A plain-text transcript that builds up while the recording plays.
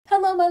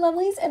my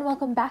lovelies, and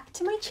welcome back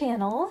to my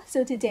channel.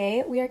 So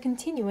today we are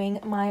continuing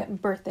my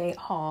birthday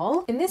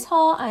haul. In this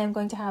haul, I am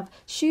going to have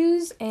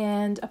shoes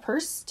and a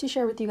purse to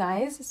share with you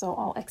guys, so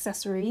all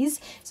accessories.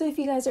 So if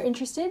you guys are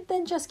interested,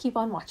 then just keep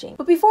on watching.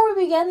 But before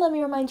we begin, let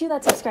me remind you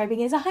that subscribing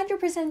is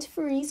 100%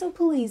 free, so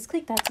please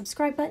click that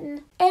subscribe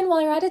button. And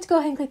while you're at it, go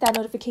ahead and click that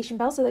notification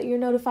bell so that you're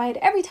notified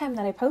every time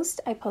that I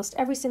post. I post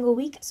every single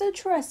week, so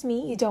trust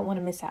me, you don't want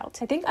to miss out.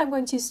 I think I'm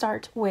going to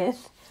start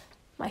with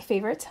my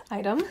favorite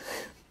item.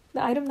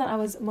 The item that I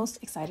was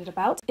most excited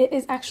about. It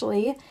is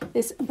actually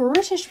this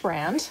British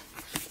brand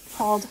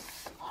called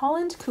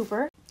Holland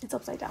Cooper. It's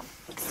upside down,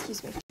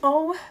 excuse me.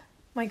 Oh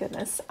my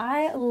goodness,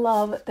 I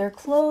love their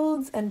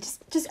clothes and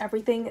just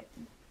everything.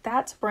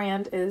 That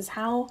brand is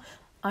how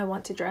I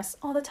want to dress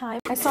all the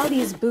time. I saw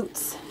these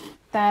boots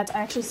that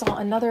I actually saw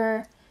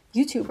another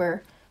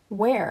YouTuber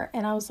wear,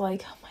 and I was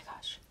like, oh my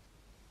gosh,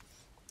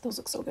 those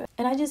look so good.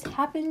 And I just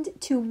happened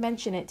to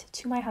mention it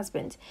to my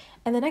husband,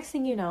 and the next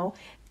thing you know,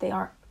 they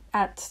are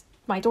at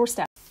my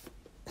doorstep.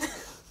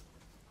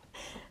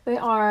 They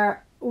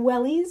are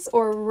wellies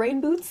or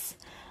rain boots,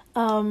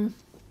 and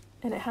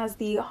it has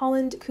the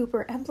Holland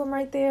Cooper emblem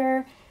right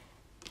there,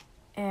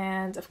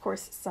 and of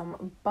course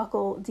some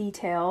buckle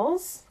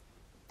details.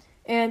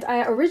 And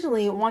I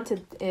originally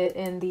wanted it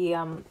in the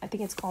I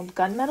think it's called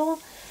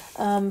gunmetal,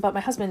 but my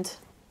husband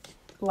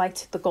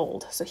liked the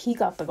gold, so he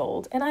got the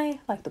gold, and I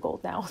like the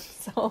gold now.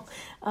 So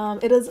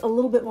it is a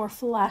little bit more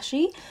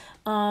flashy,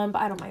 but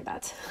I don't mind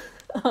that.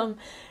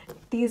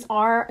 These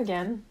are,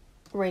 again,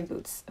 rain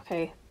boots.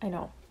 Okay, I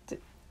know,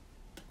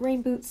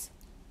 rain boots,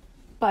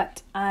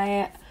 but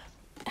I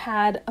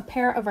had a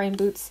pair of rain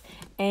boots,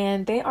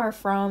 and they are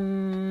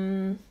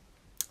from,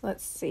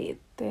 let's see,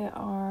 they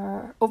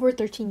are over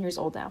 13 years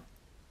old now.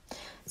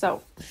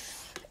 So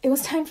it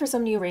was time for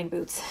some new rain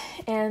boots,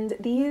 and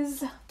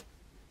these,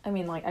 I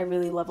mean, like, I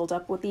really leveled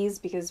up with these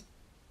because,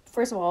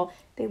 first of all,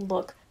 they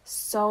look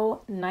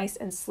so nice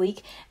and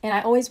sleek, and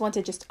I always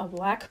wanted just a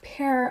black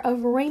pair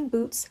of rain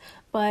boots,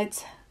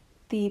 but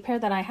the pair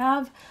that I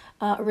have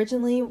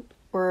originally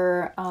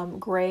were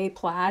gray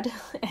plaid,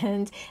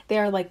 and they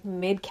are like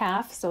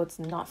mid-calf, so it's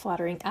not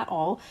flattering at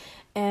all.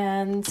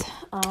 And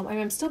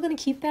I'm still gonna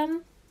keep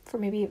them for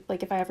maybe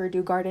like if I ever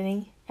do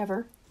gardening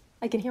ever.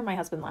 I can hear my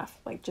husband laugh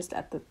like just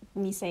at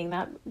me saying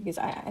that because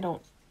I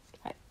don't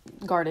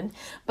garden,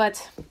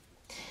 but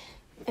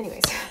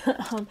anyways.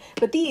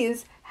 But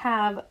these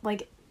have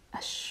like I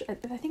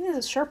think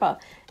there's a Sherpa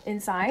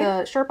inside.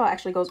 The Sherpa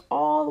actually goes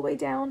all the way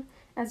down,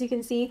 as you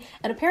can see,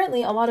 and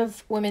apparently a lot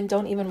of women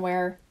don't even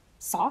wear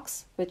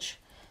socks, which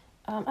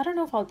I don't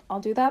know if I'll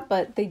do that,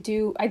 but they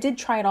do. I did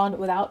try it on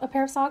without a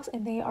pair of socks,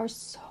 and they are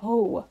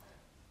so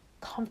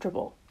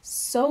comfortable,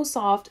 so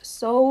soft,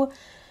 so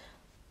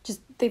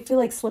just, they feel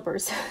like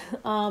slippers.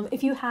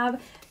 If you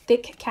have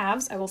thick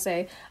calves, I will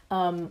say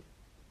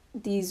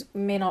these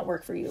may not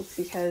work for you,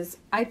 because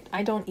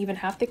I don't even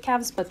have thick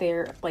calves, but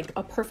they're like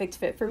a perfect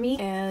fit for me.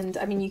 And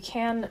I mean, you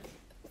can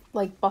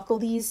like buckle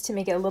these to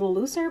make it a little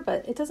looser,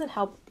 but it doesn't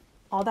help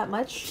all that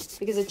much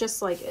because it's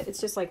just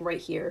like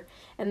right here,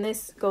 and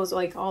this goes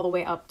like all the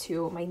way up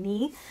to my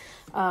knee.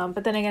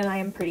 But then again, I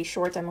am pretty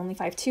short. I'm only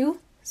 5'2",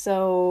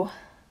 so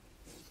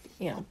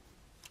you know,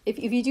 if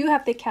you do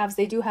have thick calves,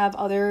 they do have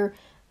other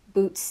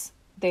boots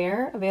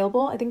there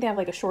available. I think they have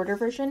like a shorter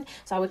version,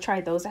 so I would try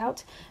those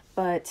out.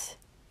 But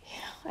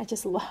I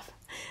just love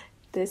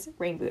this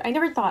rain boot. I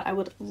never thought I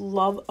would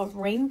love a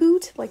rain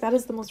boot. Like, that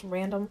is the most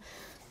random,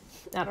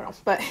 I don't know.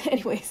 But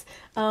anyways,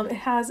 it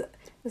has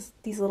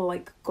these little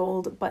like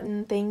gold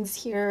button things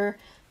here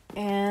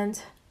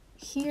and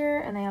here,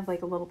 and they have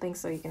like a little thing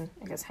so you can,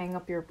 I guess, hang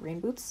up your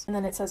rain boots. And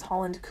then it says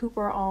Holland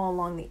Cooper all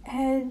along the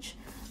edge.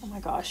 Oh my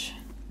gosh,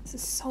 this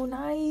is so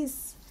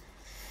nice.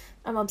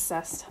 I'm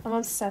obsessed. I'm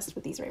obsessed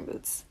with these rain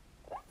boots.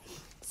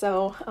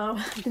 So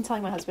I've been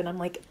telling my husband, I'm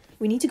like,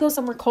 we need to go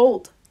somewhere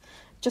cold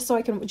just so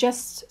I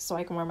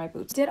can wear my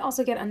boots. Did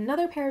also get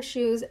another pair of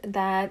shoes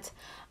that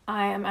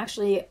I am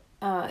actually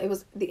it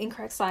was the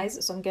incorrect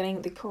size, so I'm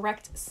getting the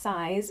correct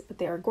size, but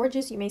they are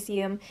gorgeous. You may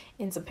see them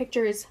in some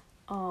pictures.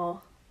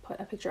 I'll put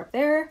a picture up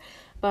there,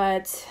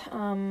 but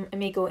I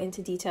may go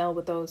into detail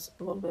with those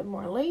a little bit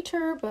more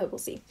later, but we'll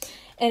see.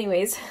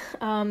 Anyways,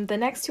 the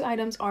next two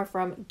items are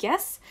from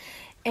Guess,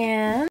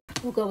 and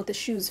we'll go with the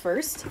shoes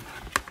first,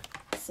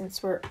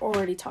 since we're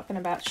already talking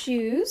about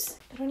shoes.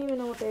 I don't even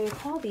know what they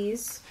call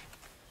these.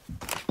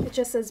 It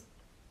just says,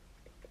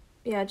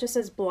 yeah, it just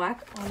says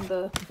black on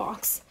the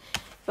box,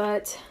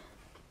 but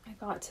I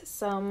got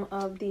some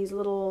of these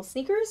little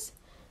sneakers,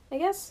 I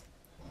guess.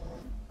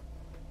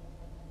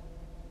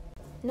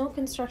 No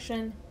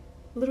construction,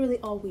 literally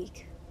all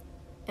week,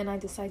 and I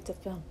decided to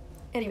film.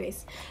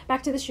 Anyways,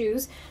 back to the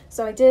shoes.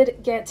 So I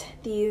did get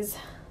these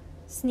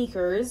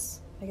sneakers,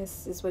 I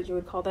guess is what you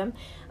would call them.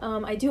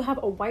 I do have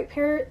a white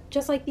pair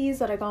just like these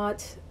that I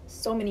got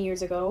so many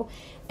years ago,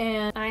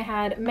 and I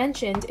had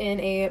mentioned in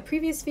a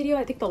previous video,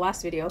 I think the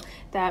last video,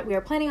 that we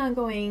are planning on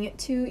going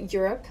to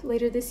Europe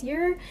later this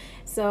year.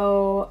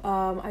 So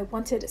I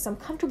wanted some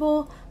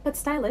comfortable but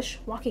stylish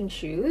walking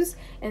shoes,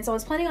 and so I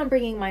was planning on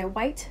bringing my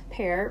white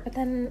pair, but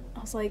then I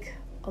was like,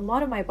 a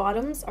lot of my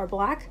bottoms are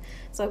black,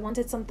 so I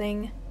wanted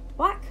something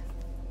black,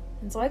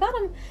 and so I got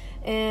them.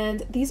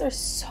 And these are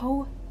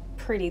so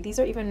pretty. These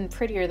are even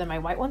prettier than my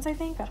white ones, I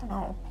think. I don't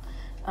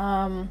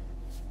know.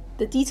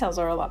 The details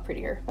are a lot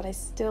prettier, but I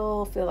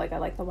still feel like I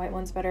like the white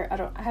ones better.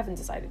 I haven't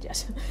decided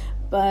yet.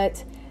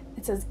 But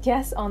it says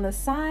Guess on the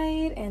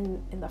side,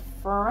 and in the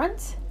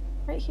front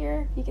right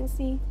here, you can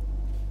see,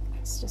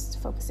 it's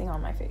just focusing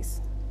on my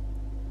face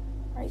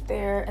right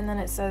there. And then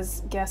it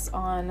says Guess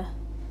on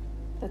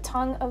the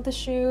tongue of the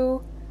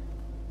shoe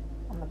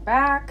on the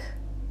back.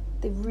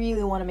 They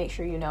really want to make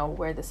sure you know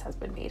where this has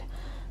been made.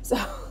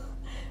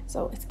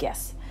 So it's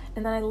Guess.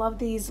 And then I love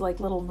these like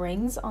little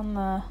rings on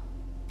the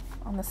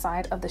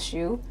side of the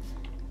shoe.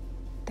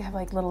 They have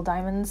like little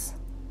diamonds.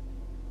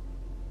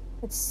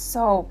 It's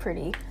so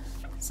pretty.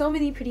 So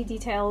many pretty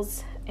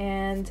details,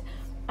 and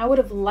I would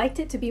have liked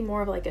it to be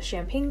more of like a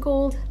champagne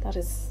gold. That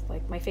is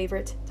like my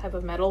favorite type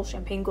of metal,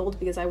 champagne gold,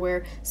 because I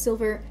wear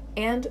silver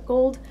and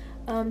gold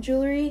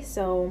jewelry.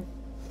 So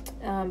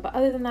but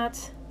other than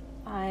that,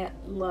 I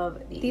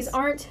love these. These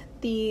aren't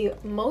the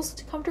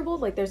most comfortable,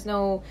 like there's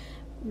no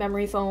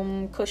memory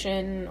foam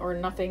cushion or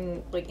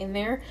nothing like in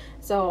there,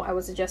 so I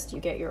would suggest you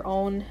get your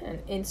own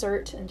and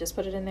insert and just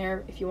put it in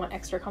there if you want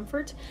extra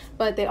comfort,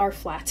 but they are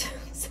flat.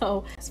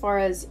 So as far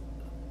as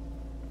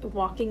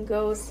walking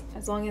goes,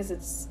 as long as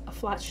it's a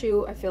flat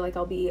shoe, I feel like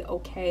I'll be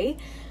okay.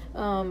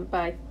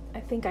 But I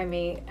think I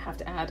may have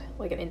to add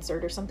like an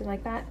insert or something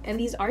like that. And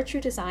these are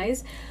true to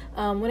size.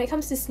 When it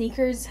comes to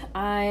sneakers,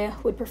 I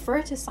would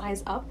prefer to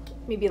size up,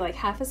 maybe like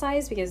half a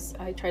size, because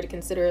I try to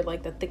consider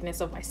like the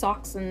thickness of my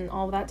socks and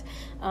all of that.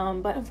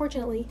 But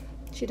unfortunately,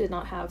 she did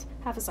not have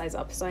half a size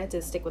up, so I had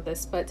to stick with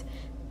this, but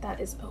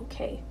that is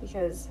okay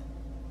because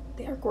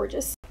they are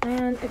gorgeous.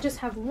 And I just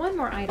have one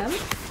more item,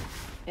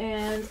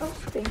 and oh,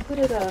 they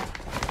included a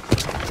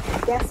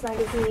Guess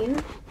magazine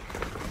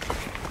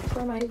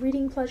for my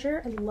reading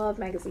pleasure. I love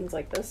magazines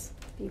like this.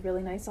 Be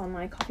really nice on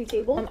my coffee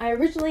table. I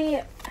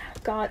originally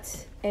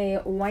got a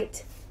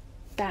white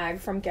bag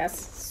from Guess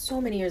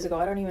so many years ago.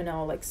 I don't even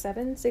know, like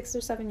 6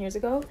 or 7 years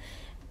ago.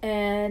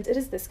 And it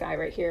is this guy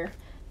right here.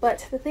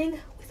 But the thing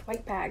with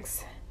white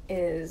bags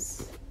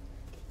is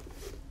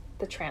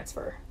the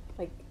transfer.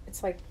 Like,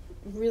 it's like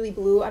really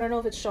blue. I don't know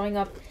if it's showing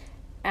up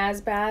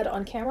as bad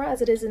on camera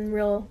as it is in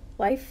real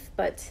life,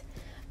 but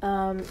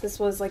this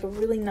was like a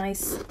really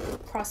nice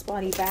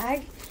crossbody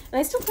bag, and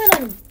I still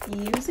plan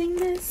on using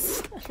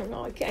this. I don't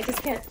know, I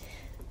just can't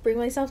bring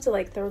myself to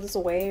like throw this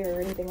away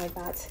or anything like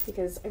that,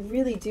 because I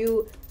really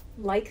do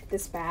like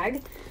this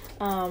bag,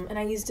 and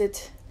I used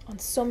it on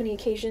so many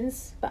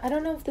occasions. But I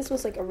don't know if this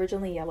was like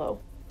originally yellow,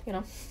 you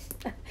know.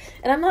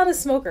 And I'm not a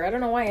smoker. I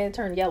don't know why it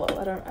turned yellow.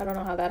 I don't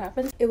know how that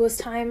happened. It was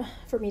time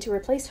for me to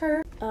replace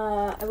her.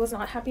 I was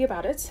not happy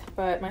about it,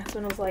 but my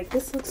husband was like,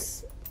 this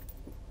looks,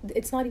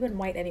 it's not even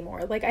white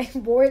anymore. Like, I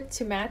wore it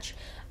to match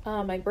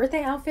my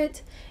birthday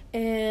outfit,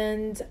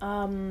 and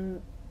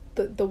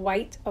the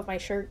white of my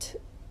shirt,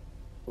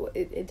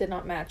 it did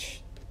not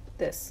match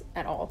this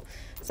at all.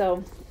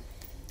 So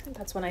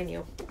that's when I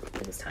knew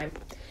it was time.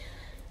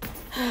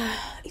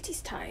 It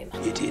is time.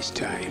 It is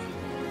time.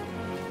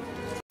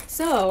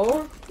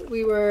 So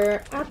we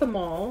were at the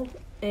mall,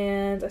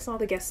 and I saw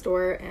the Guess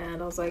store,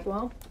 and I was like,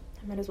 well,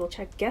 I might as well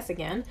check Guess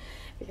again,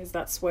 because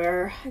that's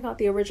where I got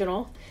the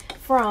original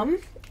from.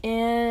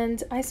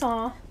 And I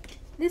saw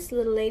this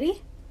little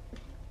lady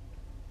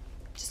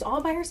just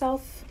all by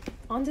herself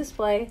on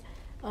display,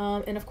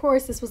 and of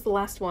course this was the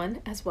last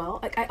one as well.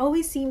 Like, I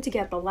always seem to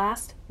get the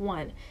last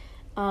one,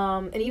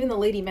 and even the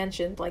lady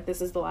mentioned like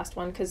this is the last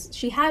one, because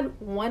she had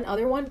one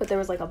other one, but there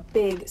was like a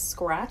big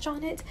scratch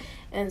on it,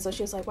 and so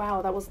she was like,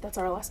 wow, that's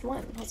our last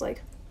one. I was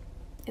like,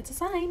 it's a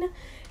sign.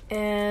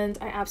 And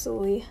I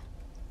absolutely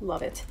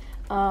love it.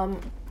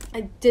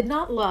 I did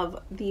not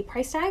love the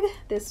price tag.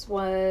 This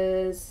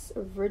was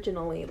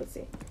originally, let's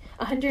see,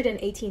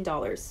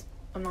 $118.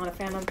 I'm not a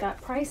fan of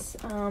that price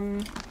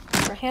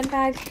for a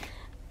handbag,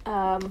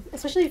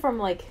 especially from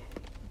like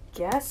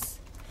Guess.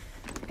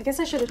 I guess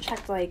I should have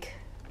checked, like,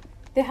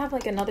 they have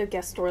like another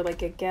Guess store,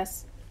 like a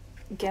Guess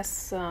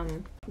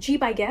G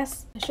by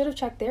Guess. I should have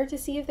checked there to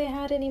see if they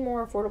had any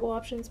more affordable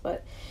options,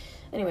 but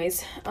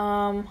anyways,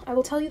 I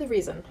will tell you the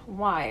reason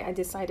why I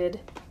decided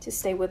to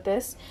stay with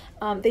this.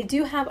 They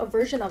do have a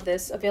version of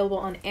this available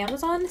on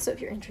Amazon, so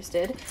if you're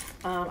interested,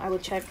 I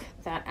would check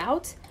that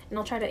out, and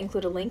I'll try to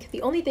include a link.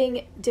 The only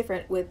thing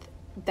different with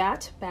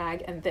that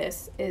bag and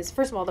this is,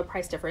 first of all, the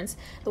price difference.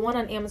 The one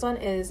on Amazon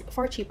is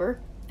far cheaper.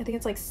 I think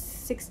it's like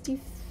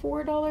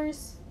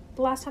 $64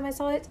 the last time I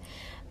saw it,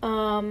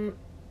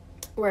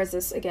 whereas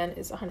this again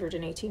is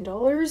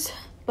 $118.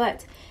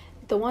 But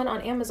the one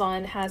on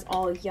Amazon has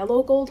all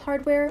yellow gold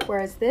hardware,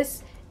 whereas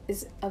this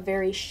is a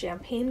very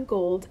champagne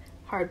gold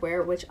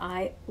hardware, which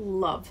I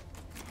love.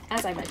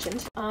 as I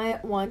mentioned, I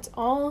want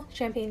all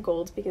champagne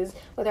gold because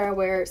whether I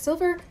wear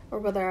silver or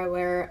whether I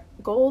wear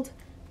gold,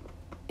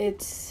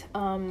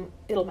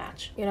 it'll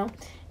match, you know?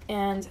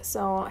 And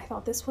so I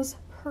thought this was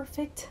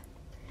perfect.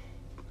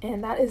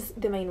 And that is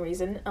the main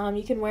reason.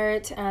 You can wear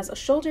it as a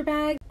shoulder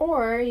bag,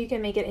 or you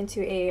can make it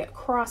into a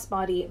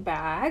crossbody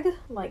bag,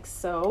 like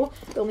so.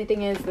 The only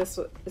thing is this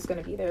is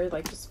going to be there,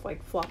 like just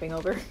like flopping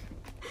over.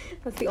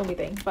 That's the only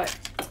thing, but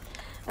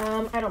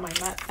I don't mind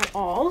that at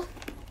all.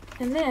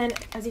 And then,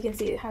 as you can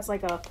see, it has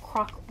like a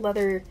croc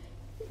leather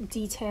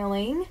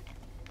detailing,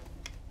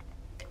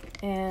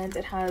 and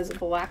it has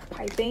black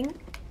piping.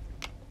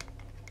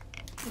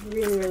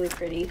 Really, really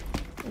pretty.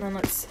 And then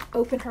let's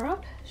open her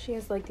up. She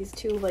has like these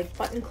two like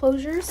button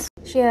closures.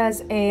 She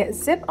has a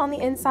zip on the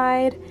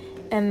inside,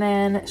 and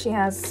then she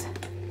has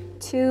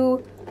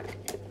two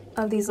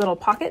of these little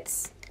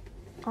pockets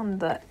on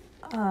the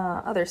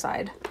other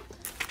side.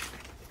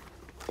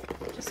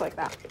 Just like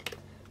that.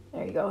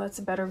 There you go, that's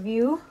a better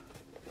view.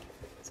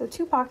 So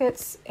two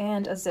pockets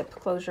and a zip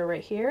closure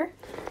right here.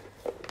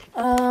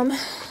 And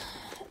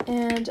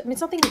I mean,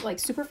 it's nothing like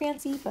super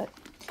fancy, but,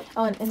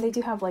 oh, and they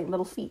do have like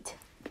little feet.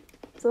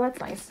 So that's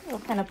nice. It'll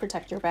kind of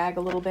protect your bag a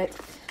little bit.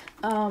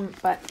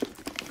 But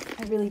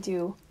I really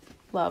do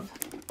love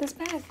this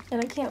bag,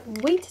 and I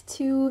can't wait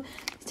to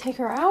take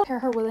her out, pair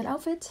her with an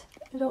outfit.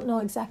 I don't know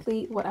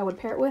exactly what I would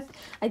pair it with.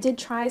 I did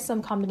try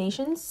some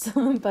combinations,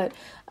 but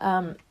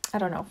I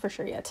don't know for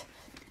sure yet.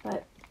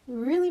 But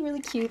really,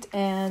 really cute,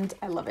 and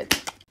I love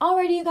it.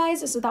 Alrighty, you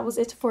guys, so that was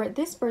it for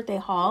this birthday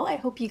haul. I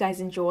hope you guys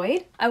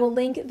enjoyed. I will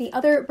link the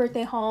other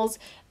birthday hauls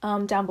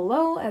down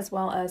below, as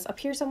well as up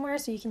here somewhere,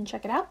 so you can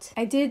check it out.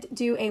 I did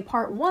do a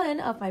part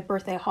 1 of my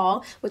birthday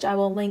haul, which I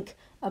will link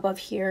above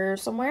here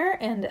somewhere,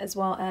 and as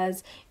well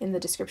as in the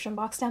description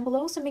box down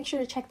below, so make sure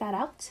to check that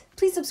out.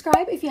 Please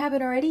subscribe if you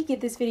haven't already, give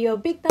this video a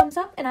big thumbs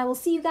up, and I will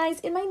see you guys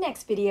in my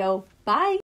next video. Bye!